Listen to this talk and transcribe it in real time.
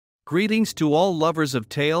Greetings to all lovers of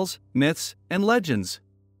tales, myths, and legends.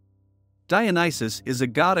 Dionysus is a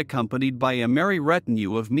god accompanied by a merry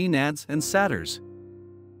retinue of maenads and satyrs.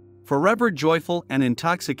 Forever joyful and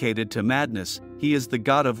intoxicated to madness, he is the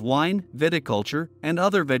god of wine, viticulture, and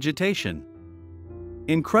other vegetation.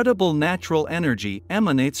 Incredible natural energy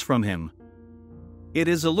emanates from him. It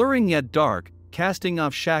is alluring yet dark, casting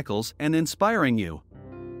off shackles and inspiring you.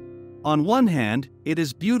 On one hand, it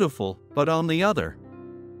is beautiful, but on the other.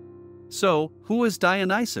 So, who is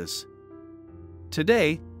Dionysus?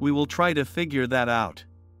 Today, we will try to figure that out.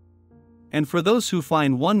 And for those who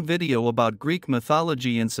find one video about Greek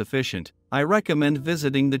mythology insufficient, I recommend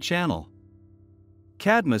visiting the channel.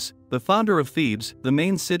 Cadmus, the founder of Thebes, the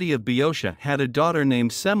main city of Boeotia, had a daughter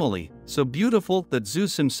named Semele, so beautiful that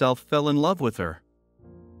Zeus himself fell in love with her.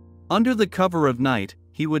 Under the cover of night,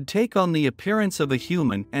 he would take on the appearance of a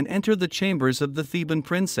human and enter the chambers of the Theban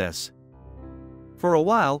princess. For a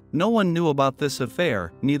while, no one knew about this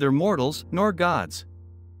affair, neither mortals nor gods.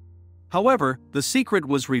 However, the secret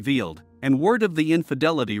was revealed, and word of the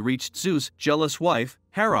infidelity reached Zeus' jealous wife,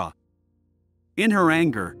 Hera. In her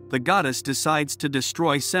anger, the goddess decides to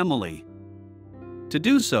destroy Semele. To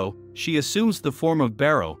do so, she assumes the form of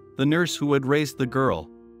Bero, the nurse who had raised the girl.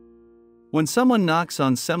 When someone knocks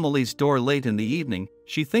on Semele's door late in the evening,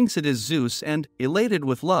 she thinks it is Zeus and, elated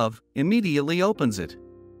with love, immediately opens it.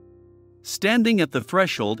 Standing at the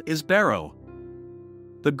threshold is Bero.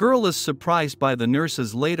 The girl is surprised by the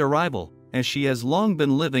nurse's late arrival, as she has long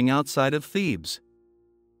been living outside of Thebes.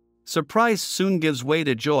 Surprise soon gives way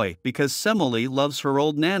to joy because Semele loves her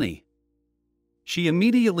old nanny. She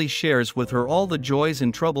immediately shares with her all the joys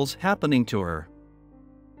and troubles happening to her.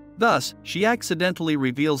 Thus, she accidentally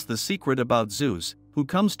reveals the secret about Zeus, who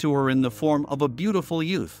comes to her in the form of a beautiful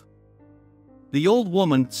youth. The old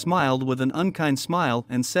woman smiled with an unkind smile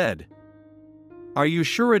and said, "Are you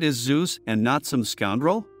sure it is Zeus and not some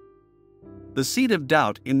scoundrel?" The seed of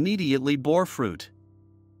doubt immediately bore fruit.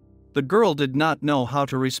 The girl did not know how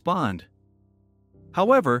to respond.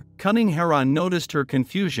 However, cunning Hera noticed her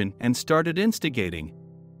confusion and started instigating.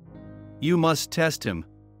 "You must test him.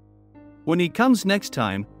 When he comes next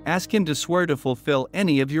time, ask him to swear to fulfill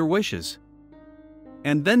any of your wishes.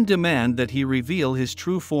 And then demand that he reveal his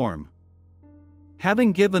true form."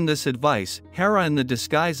 Having given this advice, Hera in the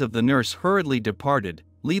disguise of the nurse hurriedly departed,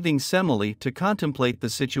 leaving Semele to contemplate the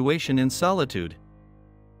situation in solitude.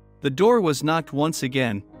 The door was knocked once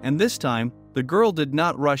again, and this time, the girl did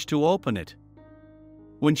not rush to open it.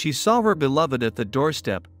 When she saw her beloved at the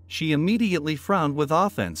doorstep, she immediately frowned with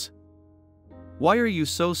offense. "Why are you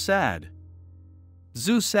so sad?"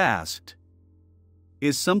 Zeus asked.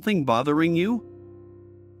 "Is something bothering you?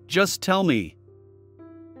 Just tell me."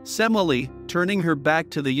 Semele, turning her back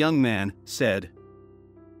to the young man, said,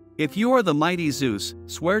 "If you are the mighty Zeus,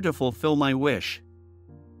 swear to fulfill my wish."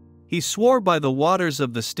 He swore by the waters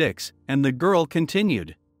of the Styx, and the girl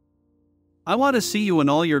continued, "I want to see you in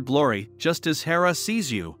all your glory, just as Hera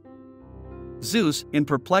sees you." Zeus, in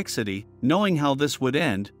perplexity, knowing how this would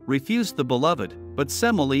end, refused the beloved, but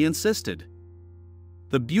Semele insisted.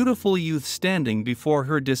 The beautiful youth standing before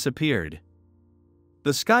her disappeared.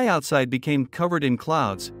 The sky outside became covered in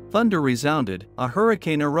clouds, thunder resounded, a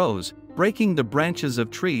hurricane arose, breaking the branches of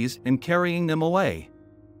trees and carrying them away.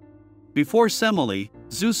 Before Semele,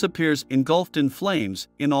 Zeus appears engulfed in flames,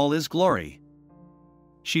 in all his glory.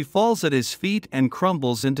 She falls at his feet and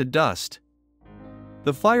crumbles into dust.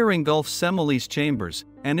 The fire engulfs Semele's chambers,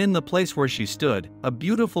 and in the place where she stood, a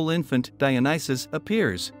beautiful infant, Dionysus,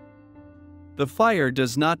 appears. The fire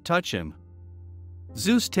does not touch him.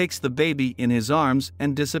 Zeus takes the baby in his arms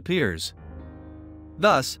and disappears.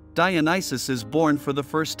 Thus, Dionysus is born for the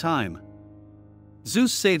first time.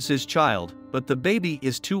 Zeus saves his child, but the baby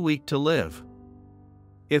is too weak to live.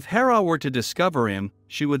 If Hera were to discover him,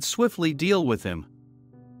 she would swiftly deal with him.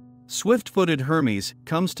 Swift-footed Hermes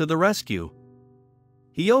comes to the rescue.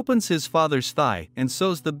 He opens his father's thigh and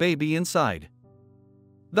sews the baby inside.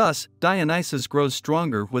 Thus, Dionysus grows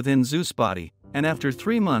stronger within Zeus' body, and after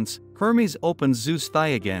 3 months, Hermes opens Zeus' thigh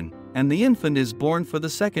again, and the infant is born for the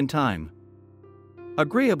second time.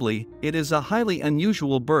 Agreeably, it is a highly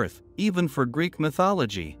unusual birth, even for Greek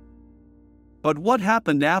mythology. But what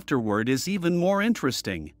happened afterward is even more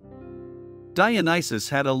interesting. Dionysus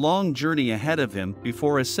had a long journey ahead of him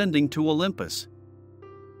before ascending to Olympus.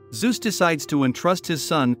 Zeus decides to entrust his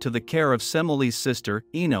son to the care of Semele's sister,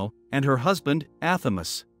 Ino, and her husband,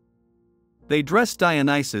 Athamas. They dress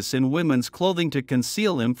Dionysus in women's clothing to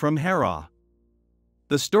conceal him from Hera.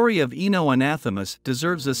 The story of Ino and Athamas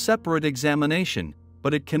deserves a separate examination,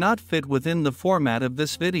 but it cannot fit within the format of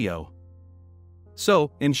this video.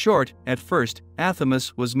 So, in short, at first,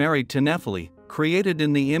 Athamas was married to Nephele, created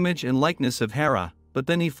in the image and likeness of Hera, but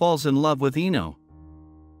then he falls in love with Ino.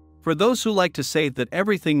 For those who like to say that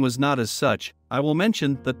everything was not as such, I will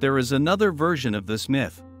mention that there is another version of this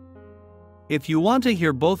myth. If you want to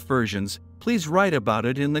hear both versions, please write about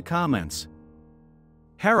it in the comments.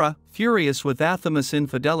 Hera, furious with Athamas'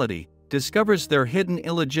 infidelity, discovers their hidden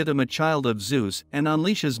illegitimate child of Zeus and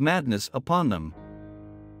unleashes madness upon them.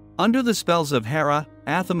 Under the spells of Hera,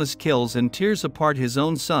 Athamas kills and tears apart his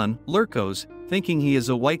own son, Lurkos, thinking he is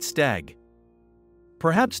a white stag.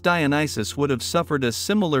 Perhaps Dionysus would have suffered a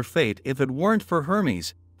similar fate if it weren't for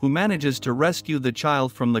Hermes, who manages to rescue the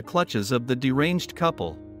child from the clutches of the deranged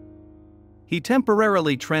couple. He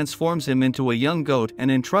temporarily transforms him into a young goat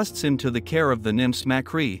and entrusts him to the care of the nymphs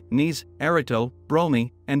Macri, Nes, Erato,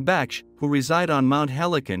 Bromi, and Baksh, who reside on Mount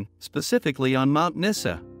Helicon, specifically on Mount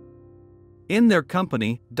Nyssa. In their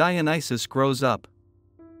company, Dionysus grows up.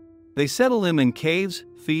 They settle him in caves,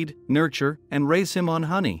 feed, nurture, and raise him on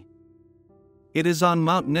honey. It is on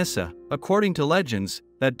Mount Nyssa, according to legends,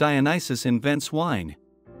 that Dionysus invents wine.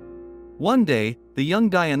 One day, the young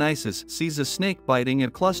Dionysus sees a snake biting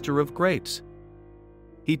a cluster of grapes.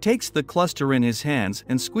 He takes the cluster in his hands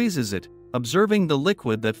and squeezes it, observing the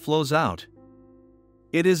liquid that flows out.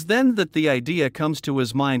 It is then that the idea comes to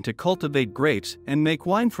his mind to cultivate grapes and make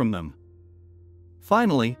wine from them.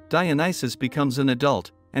 Finally, Dionysus becomes an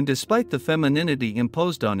adult, and despite the femininity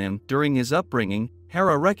imposed on him during his upbringing,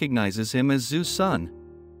 Hera recognizes him as Zeus' son.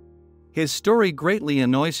 His story greatly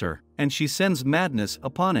annoys her, and she sends madness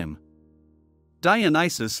upon him.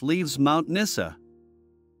 Dionysus leaves Mount Nyssa.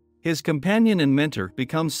 His companion and mentor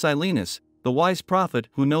becomes Silenus, the wise prophet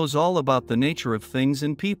who knows all about the nature of things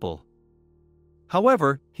and people.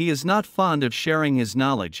 However, he is not fond of sharing his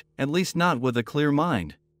knowledge, at least not with a clear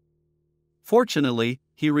mind. Fortunately,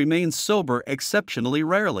 he remains sober exceptionally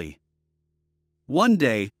rarely. One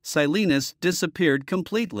day, Silenus disappeared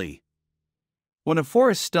completely. When a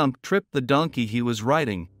forest stump tripped the donkey he was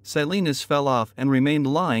riding, Silenus fell off and remained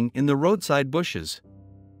lying in the roadside bushes.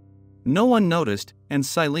 No one noticed, and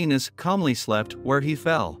Silenus calmly slept where he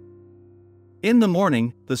fell. In the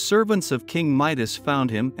morning, the servants of King Midas found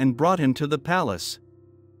him and brought him to the palace.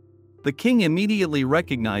 The king immediately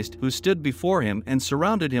recognized who stood before him and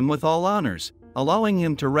surrounded him with all honors, allowing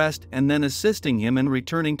him to rest and then assisting him in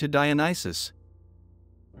returning to Dionysus.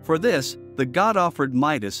 For this, the god offered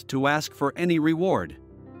Midas to ask for any reward.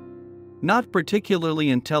 Not particularly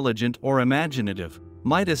intelligent or imaginative,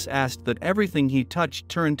 Midas asked that everything he touched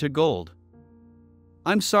turn to gold.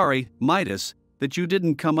 "I'm sorry, Midas, that you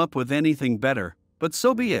didn't come up with anything better, but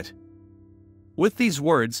so be it." With these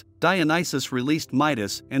words, Dionysus released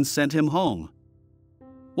Midas and sent him home.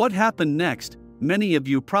 What happened next, many of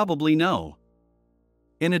you probably know.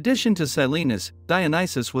 In addition to Silenus,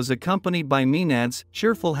 Dionysus was accompanied by Maenads,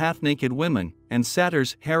 cheerful half-naked women, and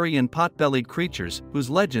satyrs, hairy and pot-bellied creatures, whose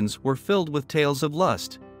legends were filled with tales of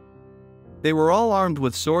lust. They were all armed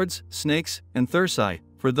with swords, snakes, and thyrsi.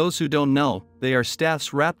 For those who don't know, they are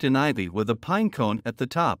staffs wrapped in ivy with a pine cone at the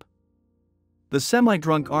top. The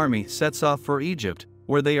semi-drunk army sets off for Egypt,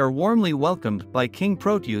 where they are warmly welcomed by King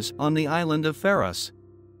Proteus on the island of Pharos.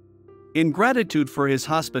 In gratitude for his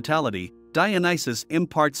hospitality, Dionysus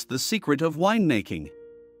imparts the secret of winemaking.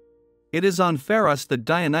 It is on Pharos that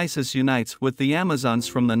Dionysus unites with the Amazons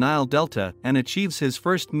from the Nile Delta and achieves his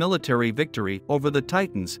first military victory over the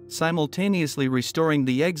Titans, simultaneously restoring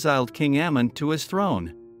the exiled King Ammon to his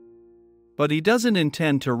throne. But he doesn't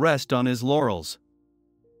intend to rest on his laurels.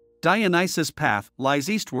 Dionysus' path lies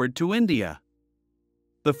eastward to India.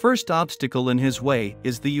 The first obstacle in his way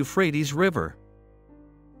is the Euphrates River.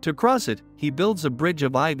 To cross it, he builds a bridge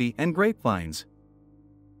of ivy and grapevines.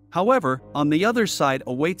 However, on the other side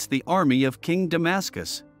awaits the army of King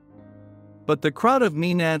Damascus. But the crowd of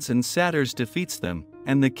Maenads and satyrs defeats them,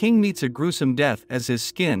 and the king meets a gruesome death as his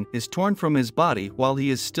skin is torn from his body while he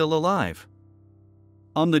is still alive.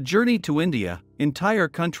 On the journey to India, entire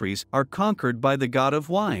countries are conquered by the god of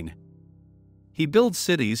wine. He builds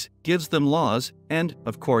cities, gives them laws, and,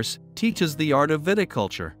 of course, teaches the art of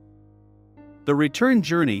viticulture. The return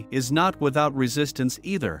journey is not without resistance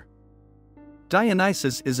either.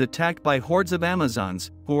 Dionysus is attacked by hordes of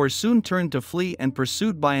Amazons, who are soon turned to flee and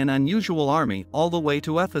pursued by an unusual army all the way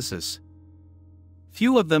to Ephesus.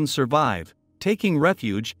 Few of them survive, taking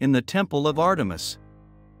refuge in the temple of Artemis.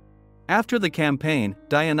 After the campaign,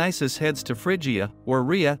 Dionysus heads to Phrygia, where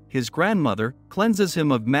Rhea, his grandmother, cleanses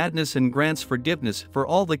him of madness and grants forgiveness for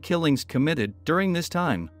all the killings committed during this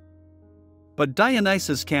time. But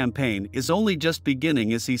Dionysus' campaign is only just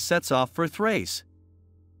beginning as he sets off for Thrace.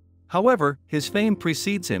 However, his fame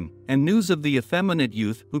precedes him, and news of the effeminate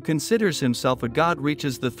youth who considers himself a god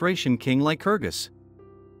reaches the Thracian king Lycurgus.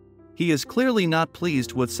 He is clearly not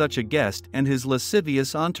pleased with such a guest and his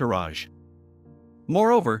lascivious entourage.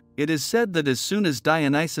 Moreover, it is said that as soon as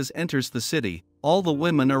Dionysus enters the city, all the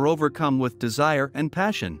women are overcome with desire and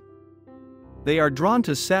passion. They are drawn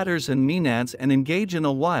to satyrs and maenads and engage in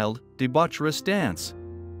a wild, debaucherous dance.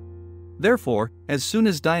 Therefore, as soon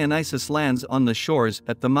as Dionysus lands on the shores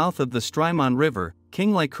at the mouth of the Strymon River,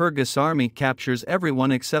 King Lycurgus' army captures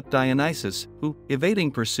everyone except Dionysus, who,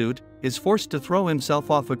 evading pursuit, is forced to throw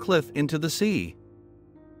himself off a cliff into the sea.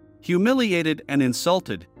 Humiliated and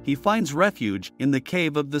insulted, he finds refuge in the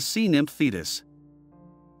cave of the sea nymph Thetis.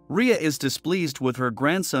 Rhea is displeased with her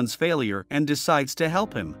grandson's failure and decides to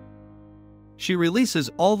help him. She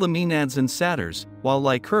releases all the maenads and satyrs, while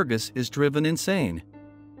Lycurgus is driven insane.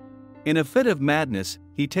 In a fit of madness,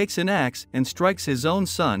 he takes an axe and strikes his own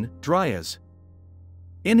son, Dryas.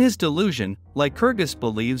 In his delusion, Lycurgus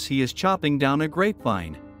believes he is chopping down a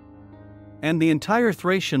grapevine. And the entire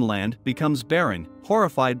Thracian land becomes barren,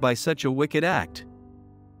 horrified by such a wicked act.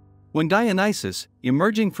 When Dionysus,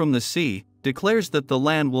 emerging from the sea, declares that the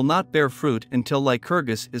land will not bear fruit until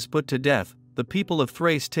Lycurgus is put to death, the people of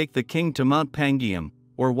Thrace take the king to Mount Pangaeum,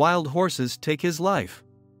 where wild horses take his life.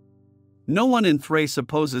 No one in Thrace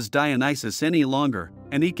opposes Dionysus any longer,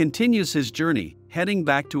 and he continues his journey, heading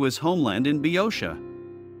back to his homeland in Boeotia.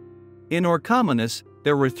 In Orchomenus,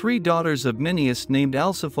 there were 3 daughters of Minyas named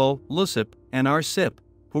Alsipho, Leucippe, and Arsippe,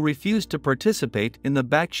 who refused to participate in the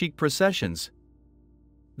Bakchic processions.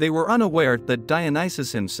 They were unaware that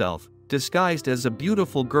Dionysus himself, disguised as a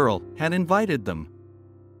beautiful girl, had invited them.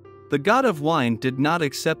 The god of wine did not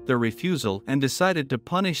accept their refusal and decided to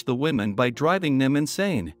punish the women by driving them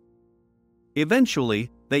insane.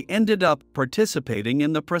 Eventually, they ended up participating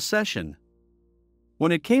in the procession.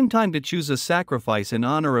 When it came time to choose a sacrifice in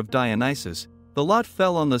honor of Dionysus, the lot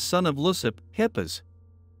fell on the son of Leucippe, Hippas.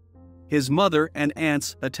 His mother and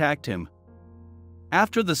aunts attacked him.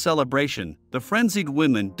 After the celebration, the frenzied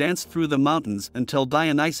women danced through the mountains until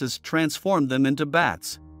Dionysus transformed them into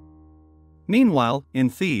bats. Meanwhile, in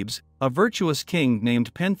Thebes, a virtuous king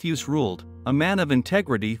named Pentheus ruled, a man of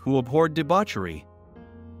integrity who abhorred debauchery.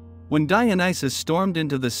 When Dionysus stormed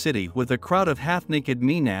into the city with a crowd of half-naked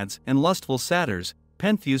maenads and lustful satyrs,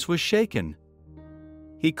 Pentheus was shaken.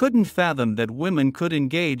 He couldn't fathom that women could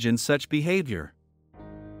engage in such behavior.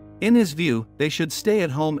 In his view, they should stay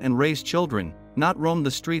at home and raise children, not roam the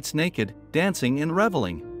streets naked, dancing and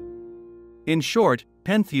reveling. In short,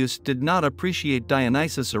 Pentheus did not appreciate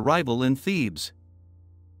Dionysus' arrival in Thebes.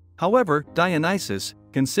 However, Dionysus,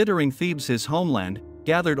 considering Thebes his homeland,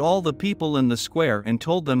 gathered all the people in the square and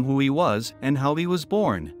told them who he was and how he was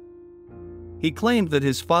born. He claimed that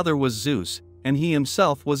his father was Zeus, and he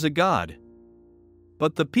himself was a god.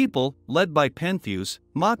 But the people, led by Pentheus,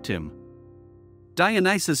 mocked him.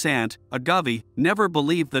 Dionysus' aunt, Agave, never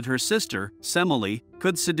believed that her sister, Semele,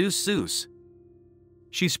 could seduce Zeus.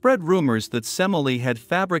 She spread rumors that Semele had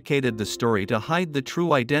fabricated the story to hide the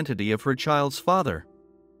true identity of her child's father.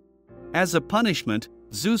 As a punishment,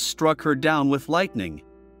 Zeus struck her down with lightning.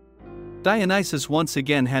 Dionysus once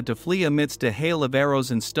again had to flee amidst a hail of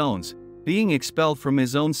arrows and stones, being expelled from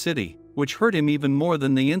his own city, which hurt him even more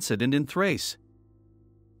than the incident in Thrace.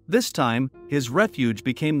 This time, his refuge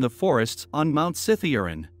became the forests on Mount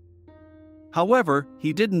Cithæron. However,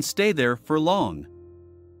 he didn't stay there for long.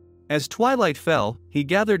 As twilight fell, he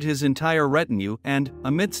gathered his entire retinue and,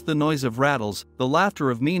 amidst the noise of rattles, the laughter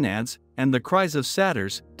of maenads, and the cries of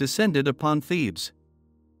satyrs, descended upon Thebes.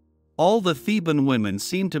 All the Theban women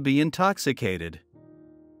seemed to be intoxicated.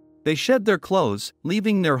 They shed their clothes,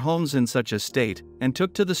 leaving their homes in such a state, and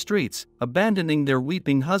took to the streets, abandoning their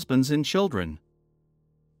weeping husbands and children.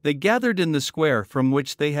 They gathered in the square from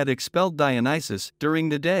which they had expelled Dionysus during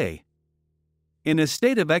the day. In a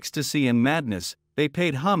state of ecstasy and madness, they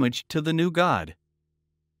paid homage to the new god.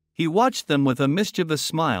 He watched them with a mischievous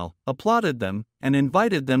smile, applauded them, and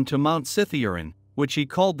invited them to Mount Cithæron, which he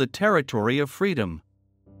called the territory of freedom.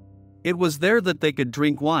 It was there that they could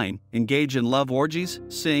drink wine, engage in love orgies,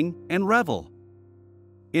 sing, and revel.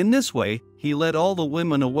 In this way, he led all the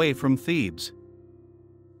women away from Thebes.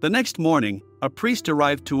 The next morning, a priest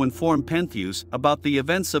arrived to inform Pentheus about the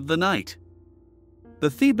events of the night. The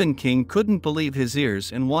Theban king couldn't believe his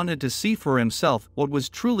ears and wanted to see for himself what was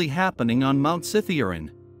truly happening on Mount Cithæron.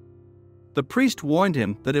 The priest warned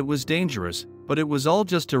him that it was dangerous, but it was all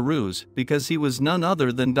just a ruse because he was none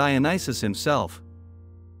other than Dionysus himself.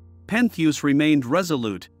 Pentheus remained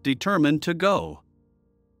resolute, determined to go.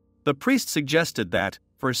 The priest suggested that,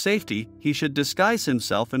 for safety, he should disguise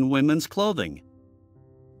himself in women's clothing.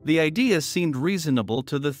 The idea seemed reasonable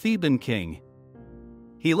to the Theban king.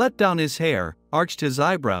 He let down his hair, arched his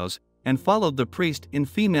eyebrows, and followed the priest in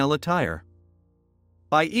female attire.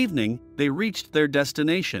 By evening, they reached their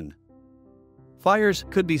destination. Fires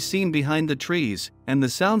could be seen behind the trees, and the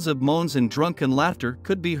sounds of moans and drunken laughter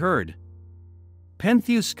could be heard.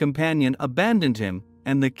 Pentheus' companion abandoned him,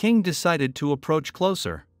 and the king decided to approach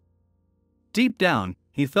closer. Deep down,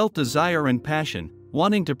 he felt desire and passion,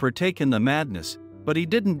 wanting to partake in the madness, but he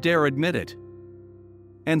didn't dare admit it.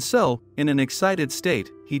 And so, in an excited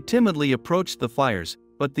state, he timidly approached the fires,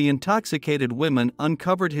 but the intoxicated women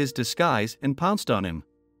uncovered his disguise and pounced on him.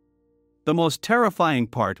 The most terrifying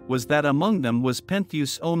part was that among them was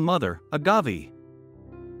Pentheus' own mother, Agave.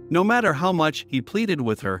 No matter how much he pleaded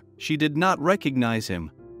with her, she did not recognize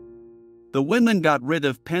him. The women got rid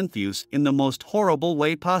of Pentheus in the most horrible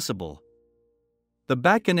way possible. The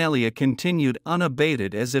bacchanalia continued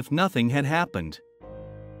unabated as if nothing had happened.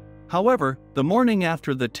 However, the morning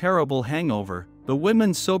after the terrible hangover, the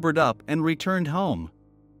women sobered up and returned home.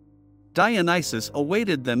 Dionysus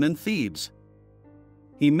awaited them in Thebes.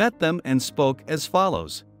 He met them and spoke as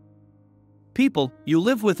follows. People, you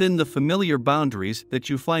live within the familiar boundaries that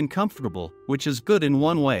you find comfortable, which is good in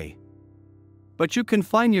one way. But you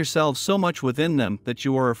confine yourselves so much within them that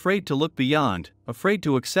you are afraid to look beyond, afraid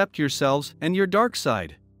to accept yourselves and your dark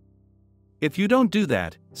side. If you don't do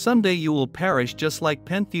that, someday you will perish just like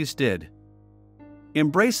Pentheus did.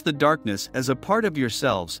 Embrace the darkness as a part of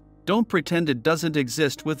yourselves, don't pretend it doesn't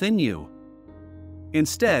exist within you.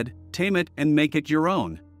 Instead, tame it and make it your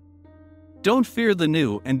own. Don't fear the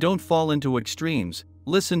new and don't fall into extremes,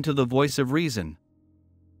 listen to the voice of reason.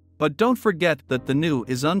 But don't forget that the new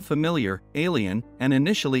is unfamiliar, alien, and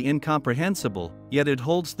initially incomprehensible, yet it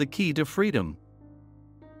holds the key to freedom.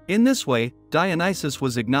 In this way, Dionysus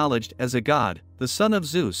was acknowledged as a god, the son of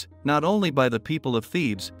Zeus, not only by the people of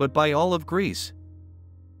Thebes but by all of Greece.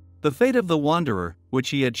 The fate of the wanderer, which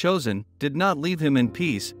he had chosen, did not leave him in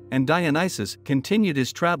peace, and Dionysus continued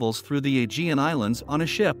his travels through the Aegean islands on a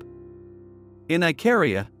ship. In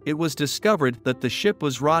Icaria, it was discovered that the ship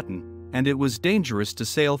was rotten, and it was dangerous to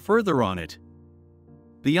sail further on it.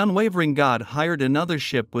 The unwavering god hired another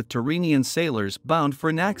ship with Tyrrhenian sailors bound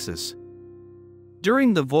for Naxos.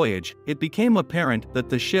 During the voyage, it became apparent that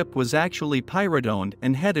the ship was actually pirate-owned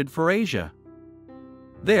and headed for Asia.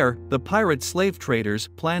 There, the pirate slave traders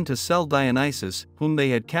planned to sell Dionysus, whom they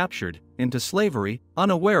had captured, into slavery,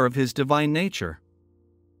 unaware of his divine nature.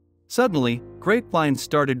 Suddenly, grapevines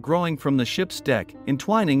started growing from the ship's deck,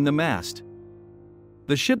 entwining the mast.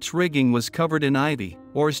 The ship's rigging was covered in ivy,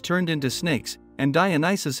 oars turned into snakes, and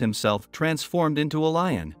Dionysus himself transformed into a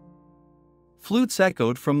lion. Flutes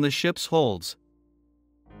echoed from the ship's holds.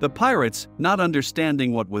 The pirates, not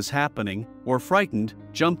understanding what was happening, or frightened,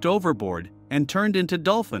 jumped overboard and turned into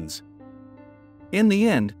dolphins. In the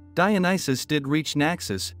end, Dionysus did reach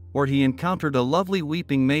Naxos, where he encountered a lovely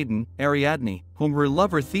weeping maiden, Ariadne, whom her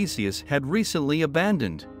lover Theseus had recently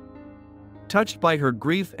abandoned. Touched by her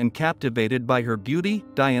grief and captivated by her beauty,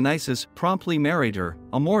 Dionysus promptly married her,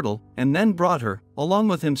 a mortal, and then brought her, along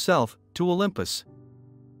with himself, to Olympus.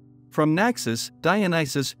 From Naxos,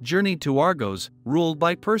 Dionysus journeyed to Argos, ruled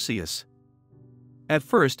by Perseus. At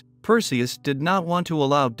first, Perseus did not want to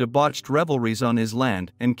allow debauched revelries on his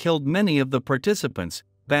land and killed many of the participants,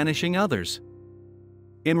 banishing others.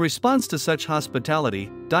 In response to such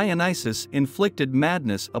hospitality, Dionysus inflicted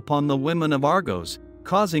madness upon the women of Argos,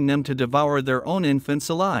 causing them to devour their own infants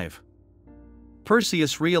alive.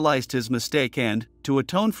 Perseus realized his mistake and, to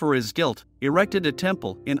atone for his guilt, erected a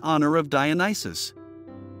temple in honor of Dionysus.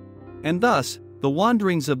 And thus, the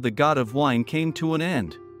wanderings of the god of wine came to an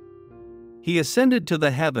end. He ascended to the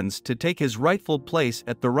heavens to take his rightful place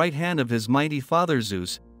at the right hand of his mighty father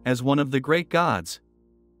Zeus, as one of the great gods.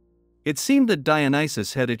 It seemed that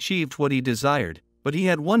Dionysus had achieved what he desired, but he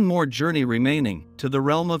had one more journey remaining, to the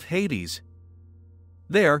realm of Hades.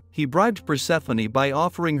 There, he bribed Persephone by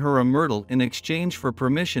offering her a myrtle in exchange for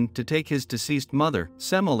permission to take his deceased mother,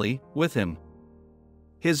 Semele, with him.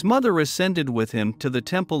 His mother ascended with him to the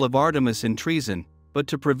temple of Artemis in Treason, but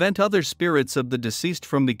to prevent other spirits of the deceased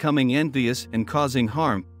from becoming envious and causing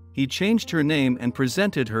harm, he changed her name and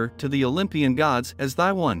presented her to the Olympian gods as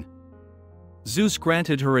thy one. Zeus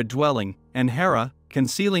granted her a dwelling, and Hera,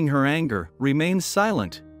 concealing her anger, remained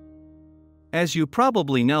silent. As you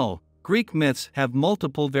probably know, Greek myths have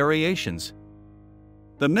multiple variations.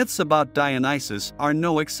 The myths about Dionysus are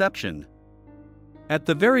no exception. At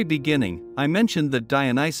the very beginning, I mentioned that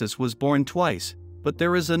Dionysus was born twice, but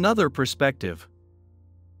there is another perspective.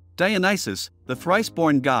 Dionysus, the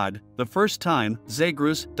thrice-born god, the first time,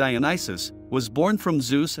 Zagreus Dionysus, was born from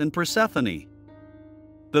Zeus and Persephone.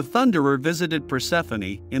 The Thunderer visited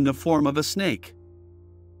Persephone in the form of a snake.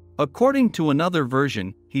 According to another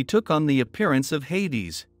version, he took on the appearance of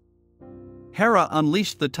Hades. Hera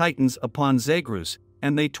unleashed the Titans upon Zagreus,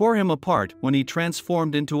 and they tore him apart when he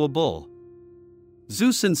transformed into a bull.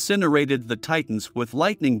 Zeus incinerated the Titans with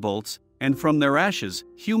lightning bolts, and from their ashes,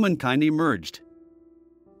 humankind emerged.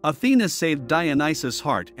 Athena saved Dionysus'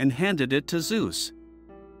 heart and handed it to Zeus.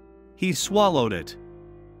 He swallowed it.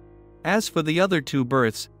 As for the other two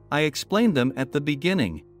births, I explained them at the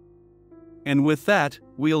beginning. And with that,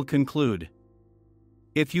 we'll conclude.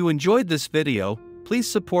 If you enjoyed this video, please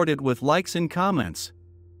support it with likes and comments.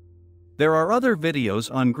 There are other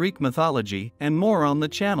videos on Greek mythology and more on the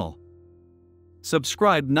channel.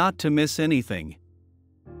 Subscribe not to miss anything.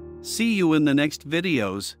 See you in the next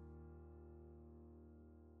videos.